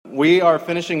We are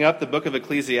finishing up the book of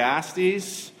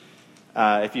Ecclesiastes.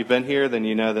 If you've been here, then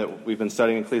you know that we've been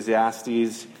studying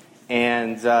Ecclesiastes.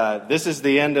 And this is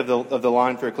the end of the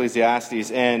line for Ecclesiastes.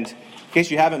 And in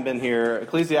case you haven't been here,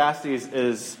 Ecclesiastes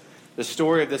is the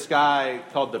story of this guy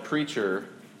called the Preacher.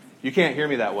 You can't hear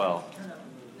me that well.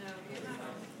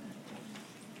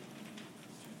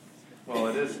 Well,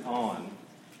 it is on.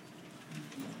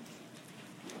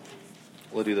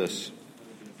 We'll do this.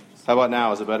 How about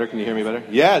now? Is it better? Can you hear me better?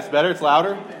 Yeah, it's better. It's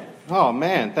louder. Oh,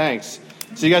 man, thanks.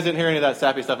 So you guys didn't hear any of that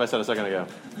sappy stuff I said a second ago?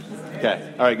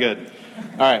 Okay. All right, good.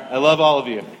 All right. I love all of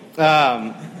you.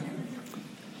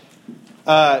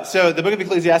 So the book of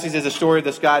Ecclesiastes is a story of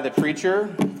this guy, the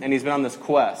Preacher, and he's been on this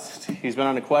quest. He's been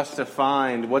on a quest to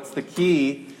find what's the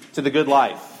key to the good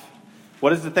life.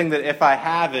 What is the thing that if I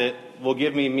have it will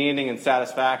give me meaning and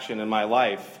satisfaction in my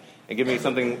life and give me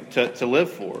something to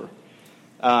live for?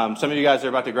 Some of you guys are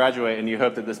about to graduate, and you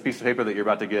hope that this piece of paper that you're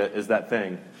about to get is that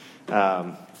thing.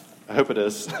 I hope it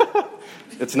is.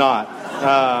 It's not.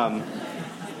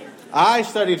 I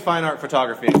studied fine art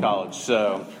photography in college,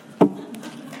 so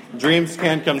dreams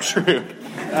can come true.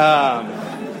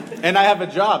 And I have a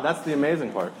job. That's the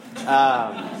amazing part.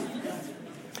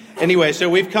 Anyway, so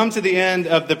we've come to the end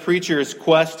of the Preacher's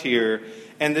quest here.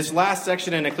 And this last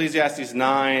section in Ecclesiastes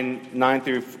 12,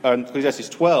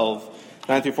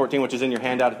 9 through 14, which is in your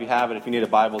handout if you have it. If you need a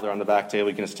Bible, they're on the back table.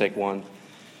 You can just take one.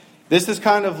 This is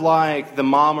kind of like the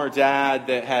mom or dad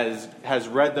that has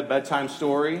read the bedtime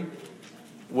story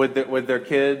with their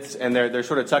kids, and they're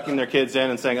sort of tucking their kids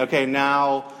in and saying, okay,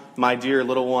 now, my dear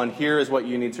little one, here is what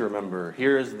you need to remember.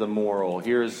 Here's the moral.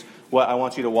 Here's what I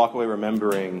want you to walk away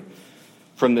remembering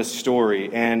from this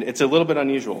story. And it's a little bit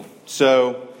unusual.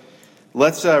 So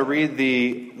let's read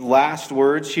the last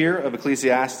words here of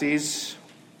Ecclesiastes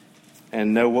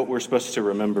and know what we're supposed to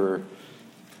remember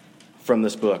from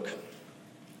this book.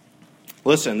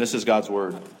 Listen, this is God's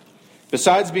word.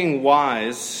 Besides being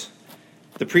wise,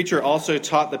 the Preacher also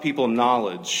taught the people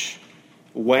knowledge,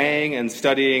 weighing and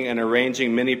studying and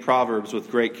arranging many proverbs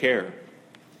with great care.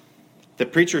 The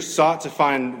Preacher sought to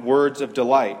find words of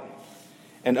delight,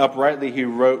 and uprightly he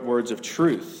wrote words of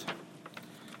truth.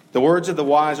 The words of the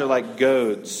wise are like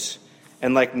goads,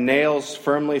 and like nails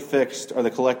firmly fixed are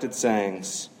the collected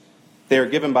sayings. They are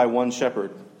given by one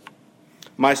shepherd.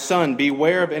 My son,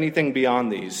 beware of anything beyond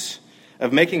these.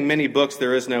 Of making many books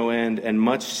there is no end, and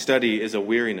much study is a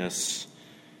weariness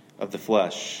of the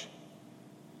flesh.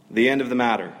 The end of the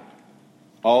matter.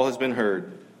 All has been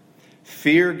heard.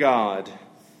 Fear God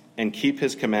and keep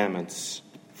his commandments,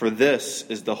 for this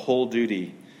is the whole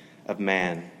duty of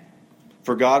man.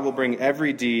 For God will bring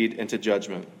every deed into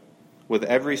judgment, with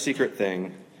every secret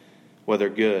thing, whether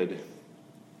good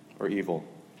or evil.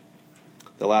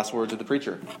 The last words of the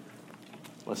Preacher.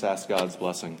 Let's ask God's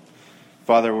blessing.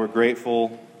 Father, we're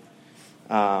grateful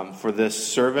for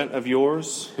this servant of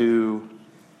yours who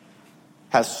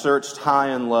has searched high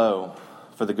and low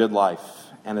for the good life,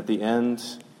 and at the end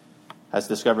has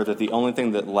discovered that the only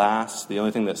thing that lasts, the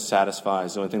only thing that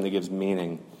satisfies, the only thing that gives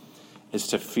meaning is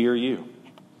to fear you.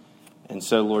 And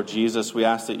so, Lord Jesus, we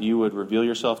ask that you would reveal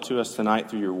yourself to us tonight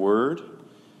through your word,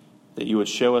 that you would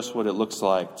show us what it looks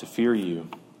like to fear you.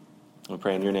 We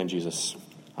pray in your name, Jesus.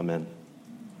 Amen.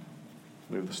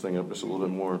 Move this thing up just a little bit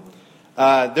more.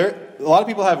 A lot of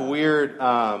people have weird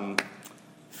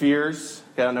fears.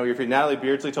 Okay, I don't know what your fear. Natalie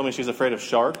Beardsley told me she's afraid of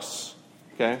sharks.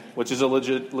 Okay, which is a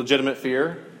legitimate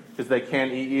fear because they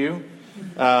can eat you.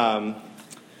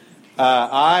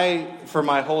 I, for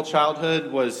my whole childhood,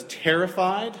 was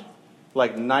terrified,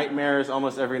 like nightmares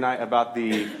almost every night, about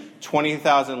the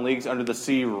 20,000 Leagues Under the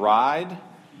Sea ride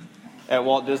at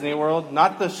Walt Disney World.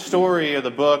 Not the story or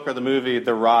the book or the movie,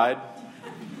 the ride.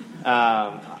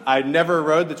 I never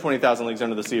rode the 20,000 Leagues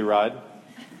Under the Sea ride.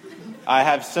 I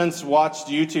have since watched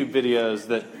YouTube videos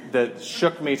that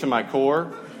shook me to my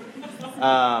core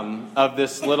of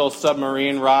this little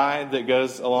submarine ride that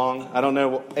goes along. I don't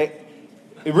know. It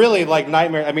really, like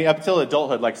nightmare. I mean, up until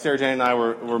adulthood, like Sarah Jane and I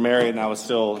were married, and I was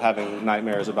still having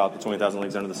nightmares about the 20,000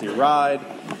 Leagues Under the Sea ride.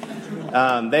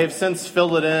 They've since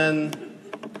filled it in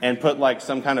and put like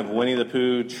some kind of Winnie the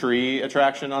Pooh tree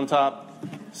attraction on top.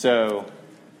 So,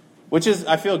 which is,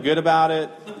 I feel good about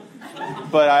it,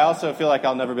 but I also feel like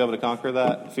I'll never be able to conquer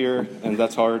that fear, and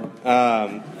that's hard.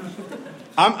 I'm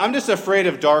just afraid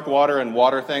of dark water and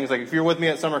water things. Like if you're with me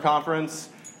at summer conference,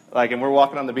 like, and we're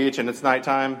walking on the beach and it's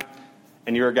nighttime,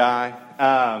 and you're a guy,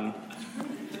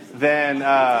 then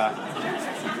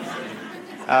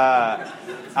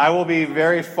I will be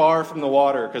very far from the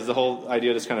water because the whole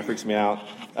idea just kind of freaks me out.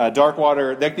 Dark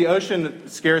water, like the ocean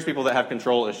scares people that have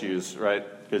control issues, right?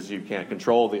 Because you can't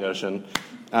control the ocean.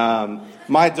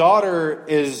 My daughter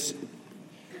is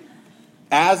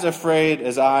as afraid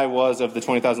as I was of the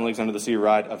 20,000 Leagues Under the Sea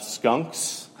ride of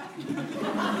skunks.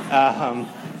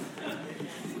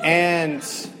 And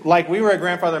like we were at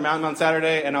Grandfather Mountain on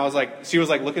Saturday, and she was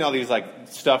like looking at all these like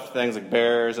stuffed things like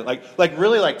bears and like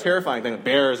really like terrifying things, like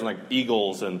bears and like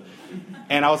eagles, and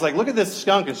I was like, look at this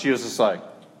skunk, and she was just like,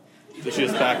 so she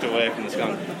just backed away from the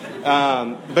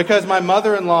skunk. Because my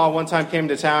mother-in-law one time came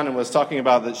to town and was talking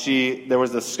about that there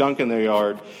was this skunk in their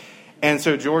yard, and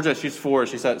so Georgia, she's 4,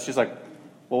 she's like,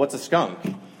 well, what's a skunk?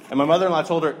 And my mother-in-law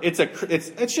told her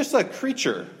it's just a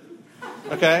creature,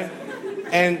 okay?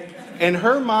 And in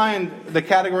her mind, the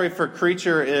category for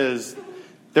creature is,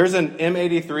 there's an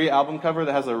M83 album cover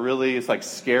that has it's like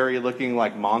scary looking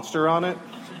like monster on it.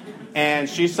 And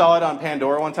she saw it on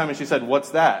Pandora one time and she said, what's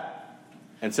that?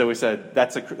 And so we said,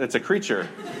 it's a creature.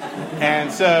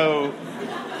 And so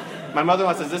my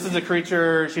mother-in-law says, this is a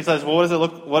creature. She says, well,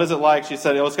 what is it like? She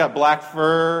said, it's got black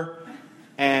fur.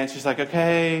 And she's like,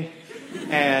 okay.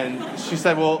 And she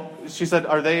said,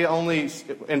 are they only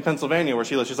in Pennsylvania where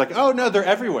she lives? She's like, oh, no, they're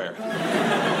everywhere.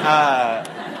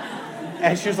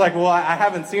 And she was like, well, I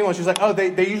haven't seen one. She's like, oh,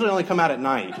 they usually only come out at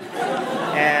night.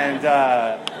 And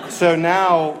so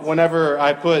now whenever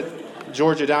I put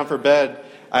Georgia down for bed,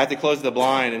 I have to close the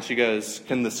blind, and she goes,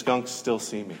 can the skunks still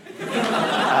see me?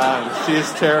 She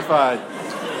is terrified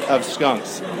of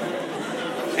skunks.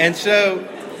 And so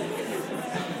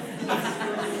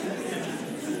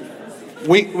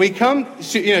we come,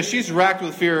 she's racked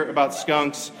with fear about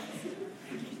skunks.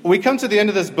 We come to the end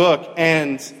of this book,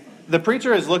 and the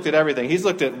preacher has looked at everything. He's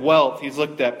looked at wealth, he's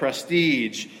looked at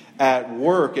prestige, at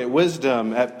work, at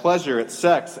wisdom, at pleasure, at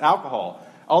sex, alcohol,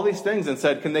 all these things, and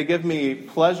said, can they give me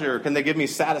pleasure? Can they give me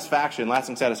satisfaction,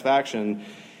 lasting satisfaction?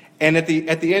 And at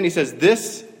the end he says,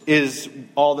 this is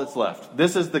all that's left.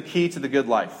 This is the key to the good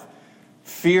life.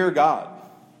 Fear God.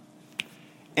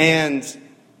 And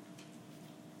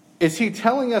is he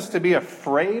telling us to be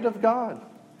afraid of God?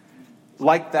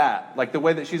 Like that, like the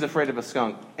way that she's afraid of a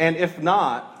skunk. And if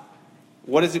not,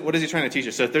 what is he trying to teach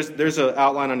us? So there's an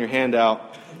outline on your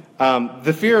handout.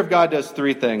 The fear of God does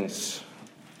 3 things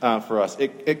for us.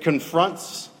 It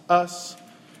confronts us,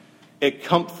 it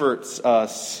comforts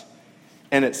us,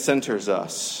 and it centers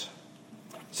us.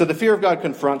 So the fear of God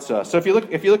confronts us. So if you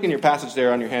look in your passage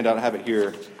there on your handout, I have it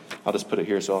here. I'll just put it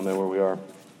here so I'll know where we are.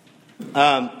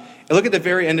 And look at the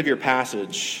very end of your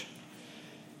passage.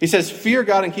 He says, fear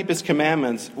God and keep his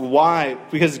commandments. Why?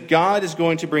 Because God is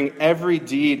going to bring every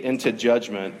deed into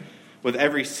judgment with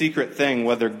every secret thing,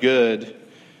 whether good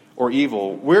or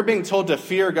evil. We're being told to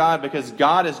fear God because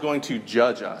God is going to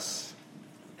judge us.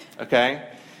 Okay?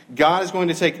 God is going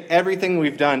to take everything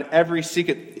we've done, every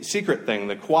secret thing,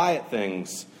 the quiet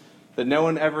things that no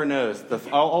one ever knows,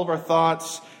 all of our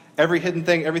thoughts, every hidden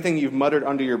thing, everything you've muttered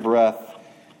under your breath,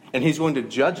 and he's going to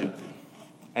judge it.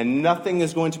 And nothing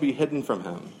is going to be hidden from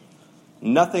him.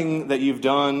 Nothing that you've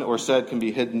done or said can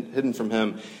be hidden from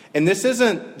him. And this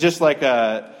isn't just like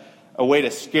a way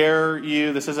to scare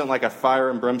you. This isn't like a fire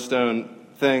and brimstone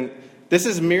thing. This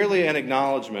is merely an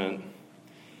acknowledgement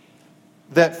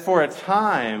that for a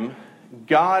time,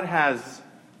 God has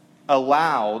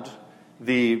allowed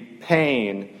the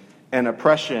pain and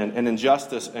oppression and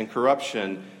injustice and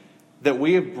corruption that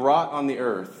we have brought on the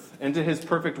earth into his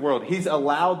perfect world. He's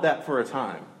allowed that for a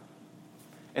time.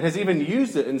 And has even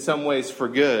used it in some ways for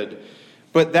good.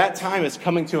 But that time is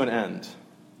coming to an end.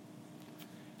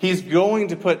 He's going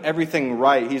to put everything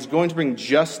right. He's going to bring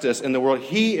justice in the world.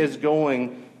 He is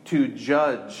going to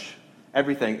judge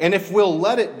everything. And if we'll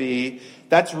let it be,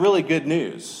 that's really good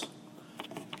news.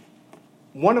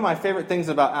 One of my favorite things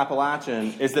about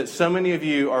Appalachian is that so many of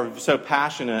you are so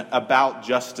passionate about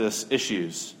justice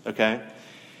issues, okay?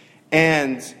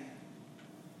 And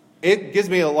it gives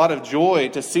me a lot of joy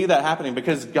to see that happening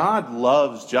because God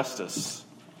loves justice.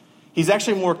 He's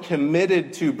actually more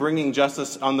committed to bringing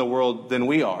justice on the world than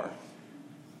we are.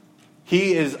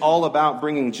 He is all about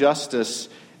bringing justice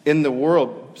in the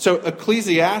world. So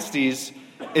Ecclesiastes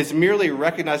is merely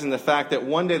recognizing the fact that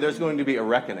one day there's going to be a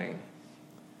reckoning.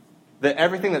 That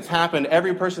everything that's happened,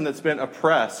 every person that's been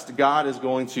oppressed, God is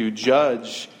going to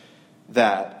judge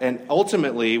that. And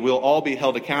ultimately, we'll all be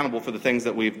held accountable for the things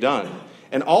that we've done.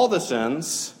 And all the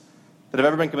sins that have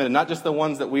ever been committed, not just the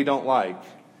ones that we don't like,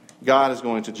 God is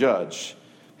going to judge.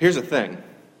 Here's the thing.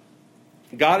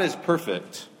 God is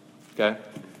perfect. Okay?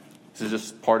 This is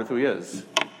just part of who he is.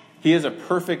 He is a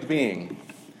perfect being.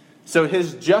 So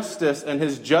his justice and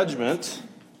his judgment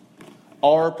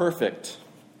are perfect.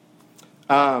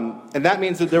 And that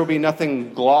means that there will be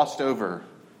nothing glossed over.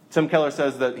 Tim Keller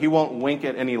says that he won't wink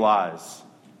at any lies.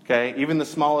 Okay? Even the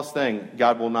smallest thing,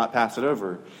 God will not pass it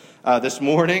over. This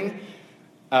morning,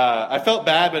 I felt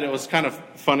bad, but it was kind of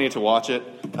funny to watch it.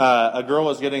 A girl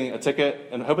was getting a ticket,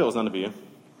 and I hope it was none of you,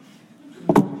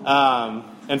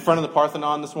 in front of the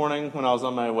Parthenon this morning when I was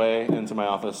on my way into my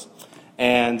office.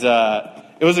 And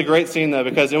it was a great scene, though,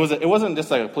 because it wasn't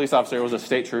just like a police officer, it was a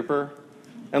state trooper.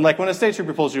 And like when a state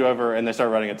trooper pulls you over and they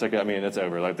start writing a ticket, I mean, it's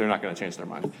over. Like, they're not going to change their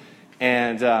mind.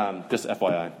 And just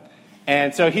FYI.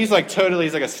 And so he's like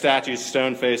a statue,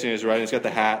 stone facing, he's writing, he's got the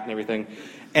hat and everything.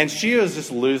 And she was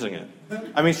just losing it.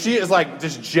 I mean, she is like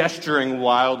just gesturing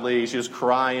wildly. She was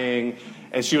crying,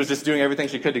 and she was just doing everything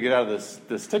she could to get out of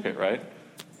this ticket, right?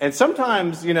 And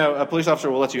sometimes, a police officer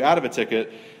will let you out of a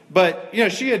ticket, but,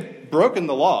 she had broken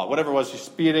the law, whatever it was, she's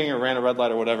speeding or ran a red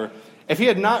light or whatever. If he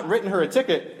had not written her a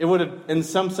ticket, it would have, in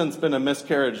some sense, been a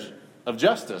miscarriage of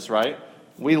justice, right?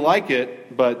 We like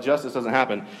it, but justice doesn't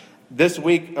happen. This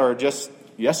week, or just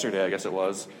yesterday, I guess it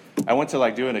was, I went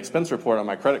to do an expense report on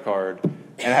my credit card, and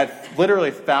it had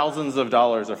literally thousands of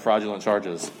dollars of fraudulent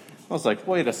charges. I was like,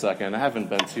 wait a second, I haven't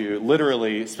been to,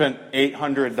 literally spent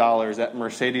 $800 at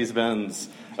Mercedes-Benz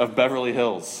of Beverly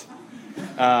Hills.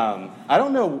 I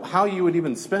don't know how you would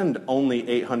even spend only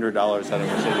 $800 at a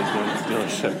Mercedes-Benz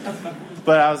dealership.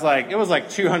 But I was like, it was like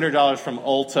 $200 from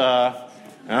Ulta.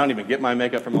 And I don't even get my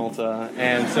makeup from Ulta.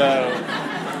 And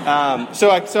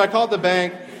so I called the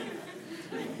bank.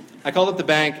 I called up the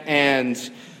bank, and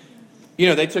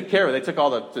they took care of it. They took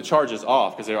all the charges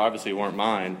off because they obviously weren't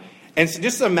mine. And so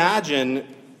just imagine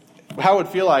how it would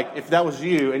feel like if that was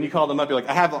you and you called them up. You're like,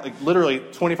 I have literally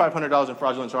 $2,500 in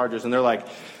fraudulent charges. And they're like,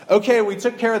 okay, we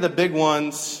took care of the big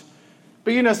ones.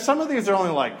 But, some of these are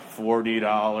only like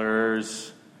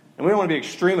 $40. And we don't want to be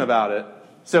extreme about it.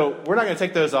 So we're not going to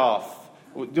take those off.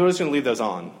 We're just going to leave those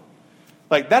on.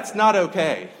 That's not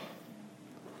okay.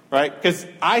 Right? Because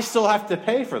I still have to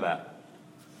pay for that.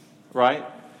 Right?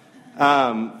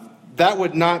 That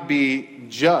would not be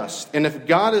just. And if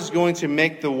God is going to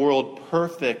make the world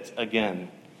perfect again,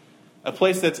 a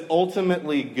place that's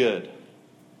ultimately good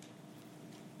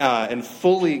and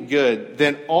fully good,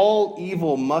 then all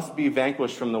evil must be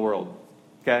vanquished from the world.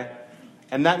 Okay?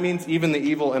 And that means even the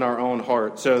evil in our own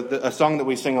heart. So a song that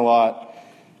we sing a lot,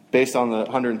 based on the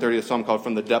 130th Psalm, called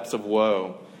From the Depths of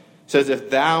Woe, says, if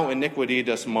thou iniquity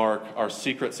dost mark our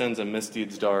secret sins and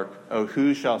misdeeds dark, oh,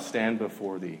 who shall stand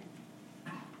before thee?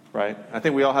 Right? I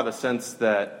think we all have a sense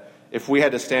that if we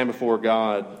had to stand before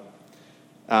God,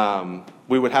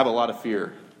 we would have a lot of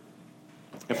fear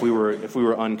if we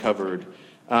were uncovered.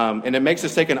 And it makes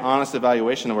us take an honest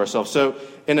evaluation of ourselves. So,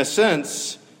 in a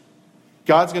sense,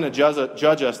 God's going to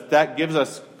judge us. That gives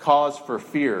us cause for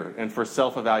fear and for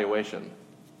self-evaluation.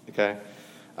 Okay?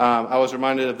 I was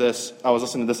reminded of this. I was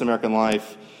listening to This American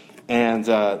Life, and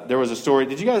there was a story.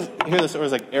 Did you guys hear this? It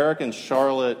was like Eric and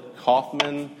Charlotte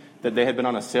Kaufman, that they had been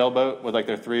on a sailboat with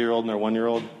their 3-year-old and their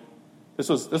 1-year-old. This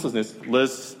was news.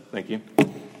 Liz, thank you.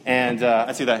 And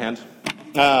I see that hand.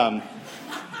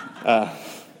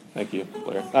 Thank you,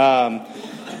 Blair.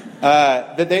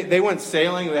 They went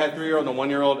sailing. They had a 3-year-old and a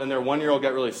 1-year-old, and their 1-year-old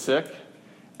got really sick,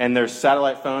 and their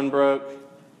satellite phone broke,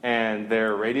 and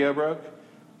their radio broke,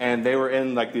 and they were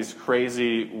in these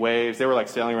crazy waves. They were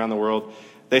sailing around the world.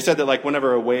 They said that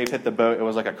whenever a wave hit the boat, it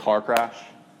was like a car crash.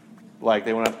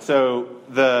 They went up. So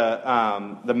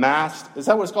the mast, is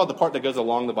that what it's called? The part that goes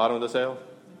along the bottom of the sail?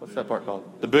 What's that part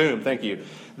called? The boom, thank you.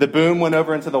 The boom went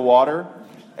over into the water,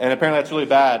 and apparently that's really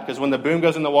bad, because when the boom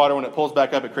goes in the water, when it pulls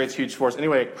back up, it creates huge force.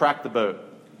 Anyway, it cracked the boat.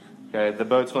 Okay, the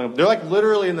boat's filling. They're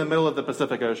literally in the middle of the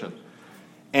Pacific Ocean.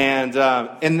 And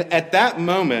at that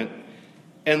moment,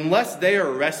 unless they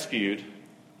are rescued,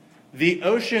 the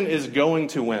ocean is going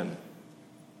to win.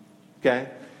 Okay?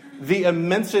 The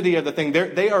immensity of the thing,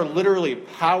 they are literally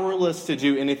powerless to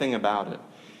do anything about it.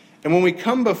 And when we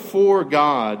come before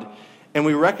God and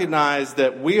we recognize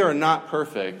that we are not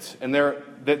perfect and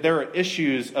that there are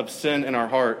issues of sin in our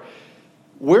heart,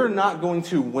 we're not going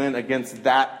to win against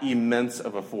that immense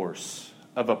of a force,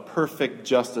 of a perfect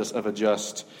justice, of a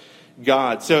just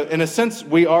God. So in a sense,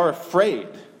 we are afraid.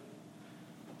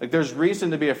 There's reason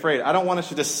to be afraid. I don't want us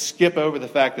to just skip over the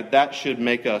fact that should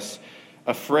make us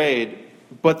afraid.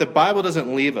 But the Bible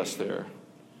doesn't leave us there.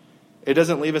 It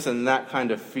doesn't leave us in that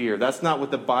kind of fear. That's not what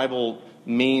the Bible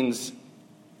means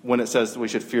when it says we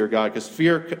should fear God. Because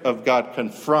fear of God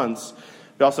confronts,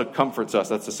 but also comforts us.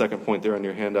 That's the second point there on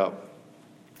your handout.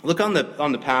 Look on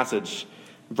the passage,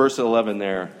 verse 11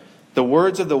 there. The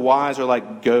words of the wise are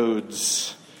like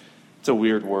goads. It's a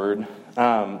weird word.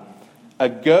 A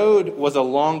goad was a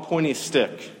long, pointy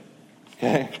stick.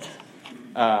 Okay?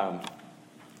 All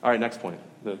right, next point.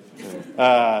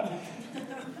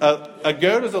 A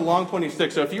goad is a long pointy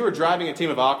stick. So if you were driving a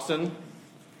team of oxen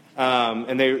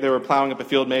and they were plowing up a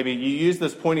field, maybe you use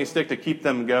this pointy stick to keep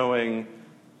them going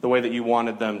the way that you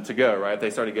wanted them to go, right? If they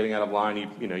started getting out of line,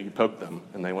 you poked them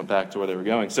and they went back to where they were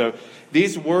going. So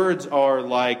these words are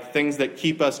like things that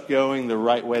keep us going the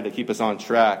right way, that keep us on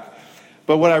track.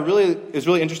 But what is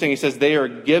really interesting, he says they are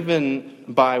given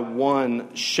by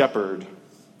one shepherd.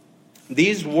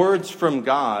 These words from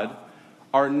God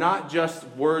are not just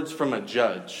words from a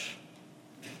judge.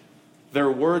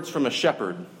 They're words from a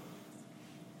shepherd.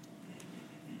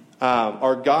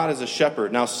 Our God is a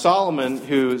shepherd. Now, Solomon,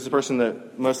 who is the person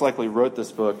that most likely wrote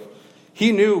this book,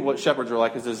 he knew what shepherds were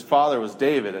like because his father was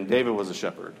David, and David was a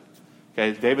shepherd.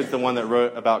 Okay, David's the one that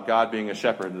wrote about God being a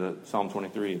shepherd, Psalm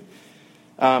 23.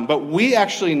 But we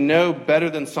actually know better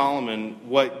than Solomon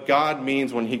what God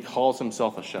means when he calls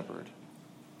himself a shepherd.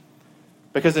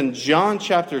 Because in John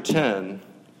chapter 10,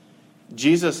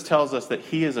 Jesus tells us that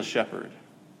he is a shepherd.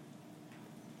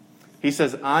 He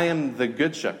says, I am the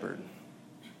good shepherd.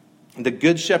 The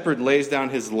good shepherd lays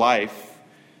down his life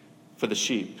for the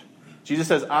sheep. Jesus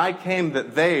says, I came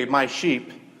that they, my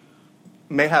sheep,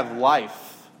 may have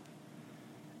life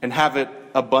and have it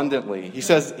abundantly. He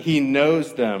says he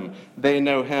knows them, they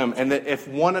know him, and that if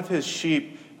one of his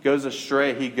sheep goes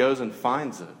astray, he goes and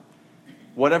finds it.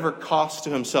 Whatever cost to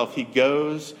himself, he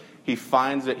goes, he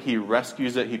finds it, he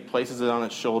rescues it, he places it on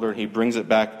his shoulder, and he brings it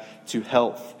back to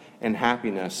health and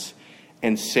happiness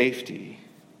and safety.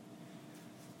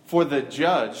 For the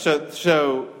judge,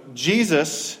 so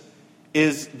Jesus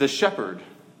is the shepherd.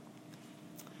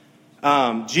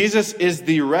 Jesus is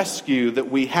the rescue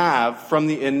that we have from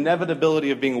the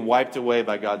inevitability of being wiped away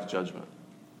by God's judgment.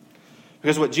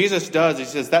 Because what Jesus does, he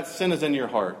says, that sin is in your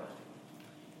heart.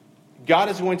 God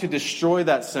is going to destroy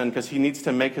that sin because he needs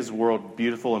to make his world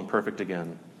beautiful and perfect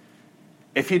again.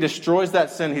 If he destroys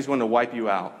that sin, he's going to wipe you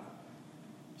out.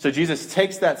 So Jesus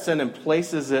takes that sin and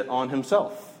places it on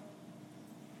himself.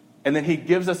 And then he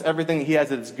gives us everything he has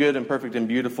that's good and perfect and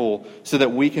beautiful so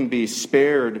that we can be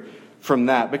spared from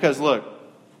that. Because look,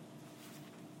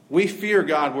 we fear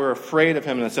God, we're afraid of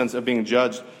him in the sense of being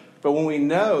judged. But when we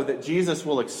know that Jesus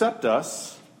will accept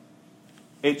us,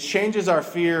 it changes our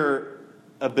fear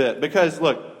a bit. Because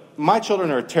look, my children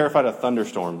are terrified of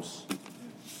thunderstorms.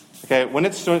 Okay, when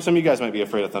it's some of you guys might be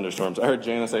afraid of thunderstorms. I heard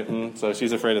Jana say, so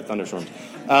she's afraid of thunderstorms.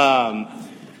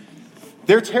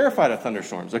 They're terrified of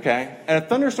thunderstorms, okay? And a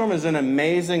thunderstorm is an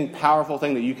amazing, powerful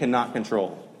thing that you cannot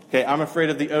control. Okay, I'm afraid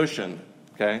of the ocean,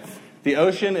 okay? The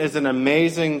ocean is an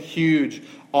amazing, huge,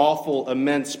 awful,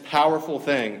 immense, powerful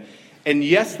thing. And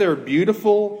yes, they're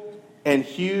beautiful and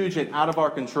huge and out of our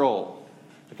control,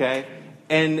 okay?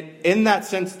 And in that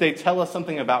sense, they tell us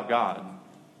something about God.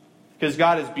 Because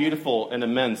God is beautiful and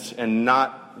immense and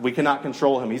we cannot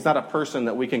control him. He's not a person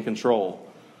that we can control.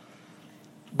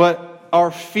 But our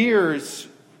fears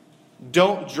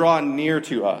don't draw near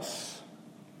to us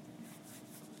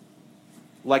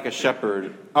like a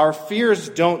shepherd. Our fears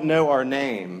don't know our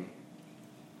name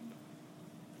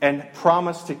and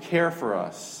promise to care for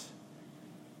us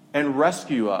and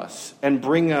rescue us and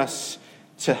bring us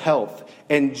to health.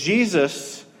 And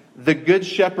Jesus, the good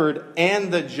shepherd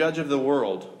and the judge of the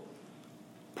world,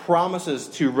 promises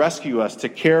to rescue us, to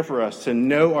care for us, to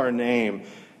know our name,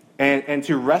 and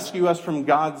to rescue us from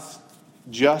God's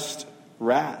just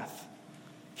wrath.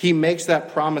 He makes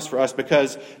that promise for us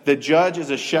because the judge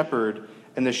is a shepherd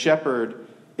and the shepherd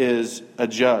is a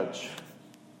judge.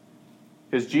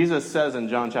 Because Jesus says in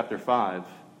John chapter 5,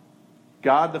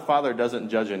 God the Father doesn't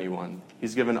judge anyone.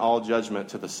 He's given all judgment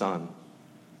to the Son.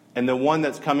 And the one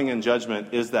that's coming in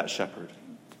judgment is that shepherd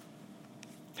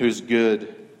who's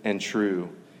good and true.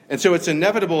 And so it's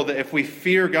inevitable that if we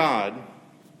fear God,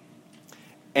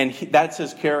 and that's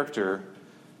his character,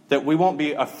 that we won't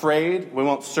be afraid, we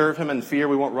won't serve him in fear,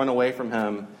 we won't run away from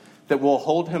him, that we'll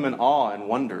hold him in awe and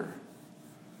wonder,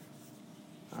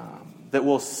 that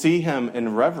we'll see him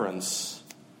in reverence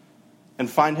and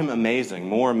find him amazing,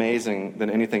 more amazing than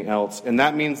anything else. And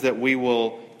that means that we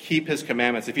will keep his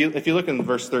commandments. If you look in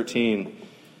verse 13,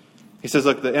 he says,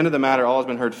 look, the end of the matter, all has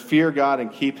been heard, fear God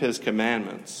and keep his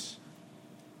commandments.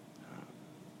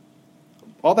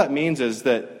 All that means is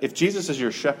that if Jesus is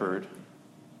your shepherd,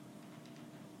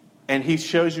 and he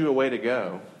shows you a way to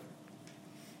go,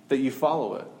 that you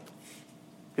follow it.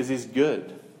 Because he's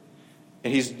good.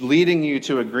 And he's leading you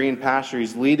to a green pasture.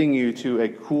 He's leading you to a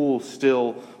cool,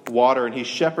 still water. And he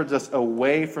shepherds us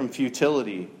away from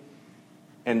futility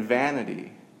and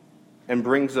vanity and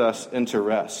brings us into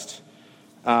rest.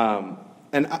 What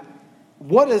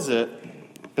is it,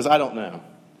 because I don't know,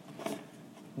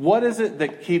 what is it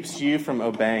that keeps you from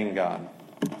obeying God?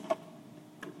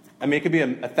 I mean, it could be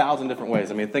a thousand different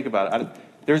ways. I mean, think about it.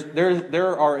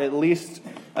 There are at least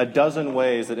a dozen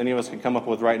ways that any of us can come up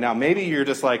with right now. Maybe you're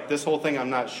just like, this whole thing, I'm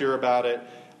not sure about it.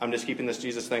 I'm just keeping this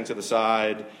Jesus thing to the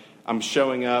side. I'm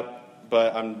showing up,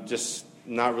 but I'm just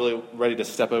not really ready to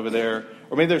step over there.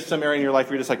 Or maybe there's some area in your life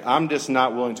where you're just like, I'm just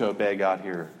not willing to obey God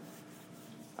here.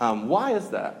 Why is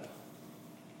that?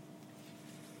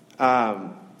 I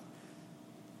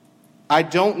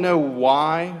don't know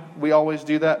why we always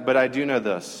do that, but I do know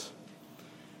this.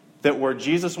 That where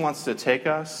Jesus wants to take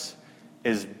us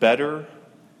is better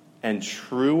and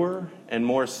truer and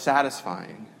more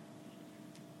satisfying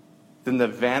than the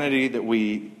vanity that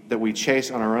we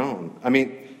chase on our own. I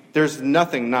mean, there's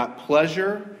nothing, not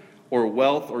pleasure or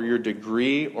wealth or your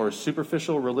degree or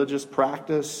superficial religious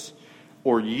practice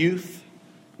or youth,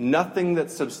 nothing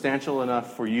that's substantial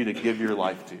enough for you to give your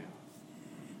life to,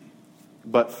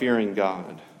 but fearing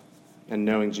God and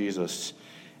knowing Jesus.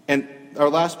 And our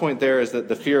last point there is that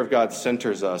the fear of God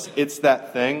centers us. It's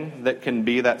that thing that can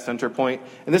be that center point.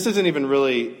 And this isn't even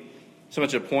really so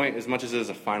much a point as much as it is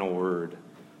a final word.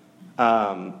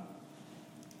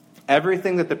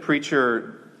 Everything that the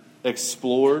preacher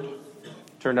explored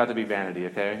turned out to be vanity,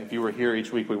 okay? If you were here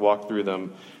each week, we walked through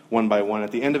them one by one.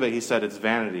 At the end of it, he said it's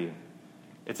vanity.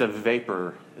 It's a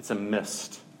vapor. It's a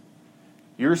mist.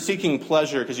 You're seeking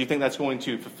pleasure because you think that's going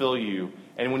to fulfill you.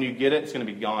 And when you get it, it's going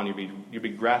to be gone. You'll be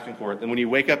grasping for it. And when you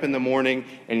wake up in the morning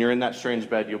and you're in that strange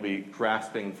bed, you'll be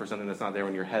grasping for something that's not there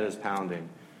when your head is pounding.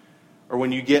 Or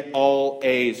when you get all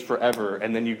A's forever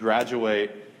and then you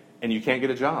graduate and you can't get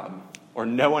a job. Or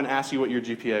no one asks you what your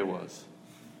GPA was.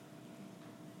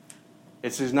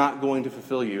 It's just not going to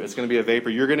fulfill you. It's going to be a vapor.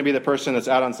 You're going to be the person that's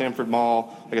out on Sanford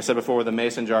Mall, like I said before, with a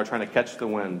mason jar trying to catch the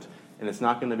wind. And it's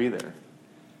not going to be there.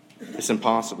 It's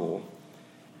impossible.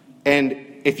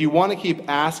 And if you want to keep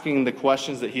asking the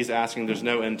questions that he's asking, there's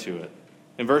no end to it.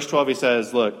 In verse 12 he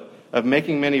says, look, of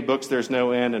making many books there's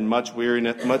no end, and much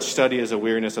study is a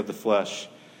weariness of the flesh.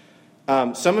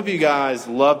 Some of you guys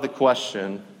love the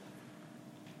question,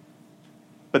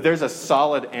 but there's a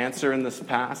solid answer in this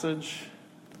passage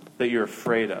that you're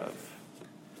afraid of.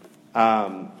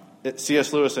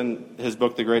 C.S. Lewis, in his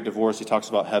book, The Great Divorce, he talks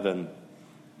about heaven.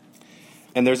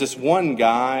 And there's this one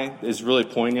guy that is really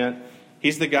poignant.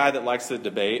 He's the guy that likes to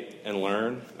debate and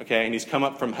learn, okay? And he's come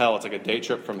up from hell. It's like a day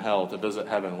trip from hell to visit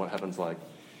heaven, what heaven's like.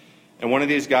 And one of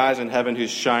these guys in heaven who's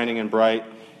shining and bright,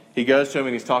 he goes to him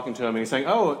and he's talking to him and he's saying,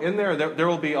 oh, in there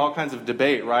will be all kinds of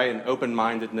debate, right? And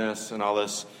open-mindedness and all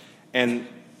this. And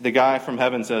the guy from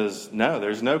heaven says, no,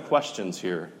 there's no questions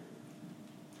here.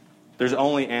 There's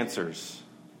only answers.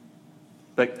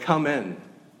 But come in.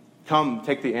 Come,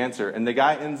 take the answer. And the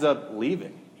guy ends up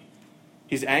leaving.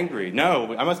 He's angry.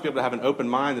 No, I must be able to have an open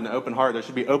mind and an open heart. There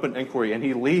should be open inquiry. And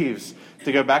he leaves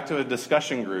to go back to a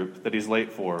discussion group that he's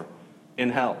late for in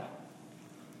hell.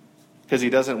 Because he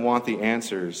doesn't want the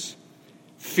answers.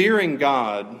 Fearing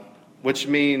God, which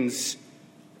means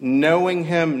knowing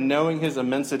him, knowing his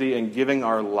immensity, and giving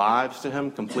our lives to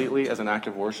him completely as an act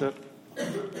of worship,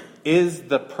 is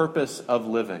the purpose of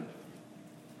living.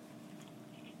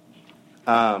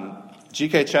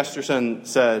 G.K. Chesterton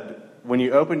said, when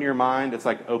you open your mind, it's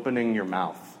like opening your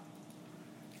mouth.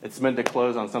 It's meant to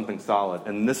close on something solid.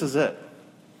 And this is it.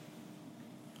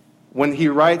 When he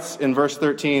writes in verse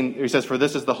 13, he says, for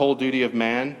this is the whole duty of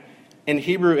man. In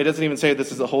Hebrew, it doesn't even say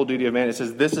this is the whole duty of man. It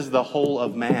says this is the whole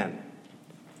of man.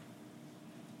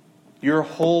 Your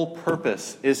whole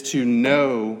purpose is to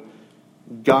know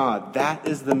God. That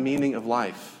is the meaning of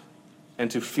life.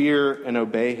 And to fear and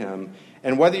obey him.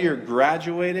 And whether you're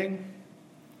graduating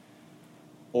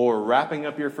or wrapping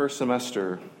up your first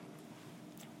semester,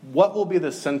 what will be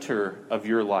the center of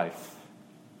your life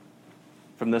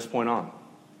from this point on?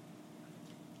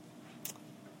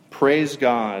 Praise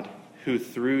God who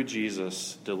through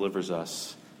Jesus delivers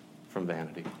us from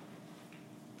vanity.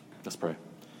 Let's pray.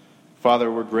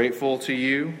 Father, we're grateful to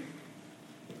you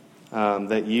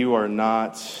that you are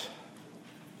not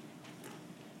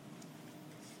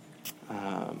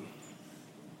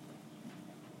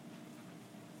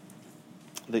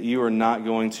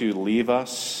going to leave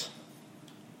us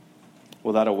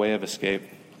without a way of escape.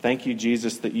 Thank you,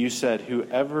 Jesus, that you said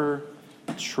whoever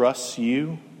trusts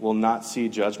you will not see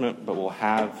judgment, but will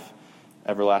have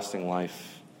everlasting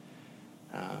life.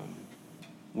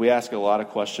 We ask a lot of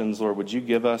questions. Lord, would you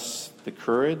give us the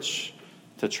courage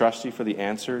to trust you for the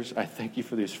answers? I thank you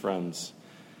for these friends.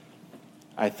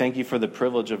 I thank you for the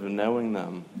privilege of knowing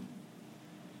them.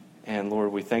 And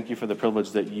Lord, we thank you for the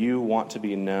privilege that you want to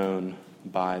be known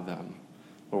by them.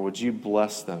 Lord, would you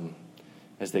bless them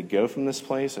as they go from this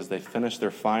place, as they finish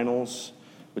their finals?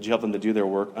 Would you help them to do their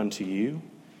work unto you?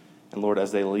 And Lord,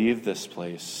 as they leave this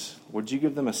place, would you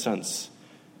give them a sense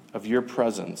of your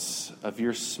presence, of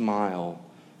your smile,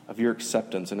 of your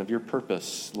acceptance, and of your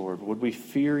purpose, Lord? Would we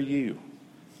fear you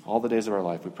all the days of our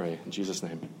life, we pray. In Jesus'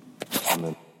 name,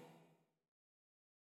 amen.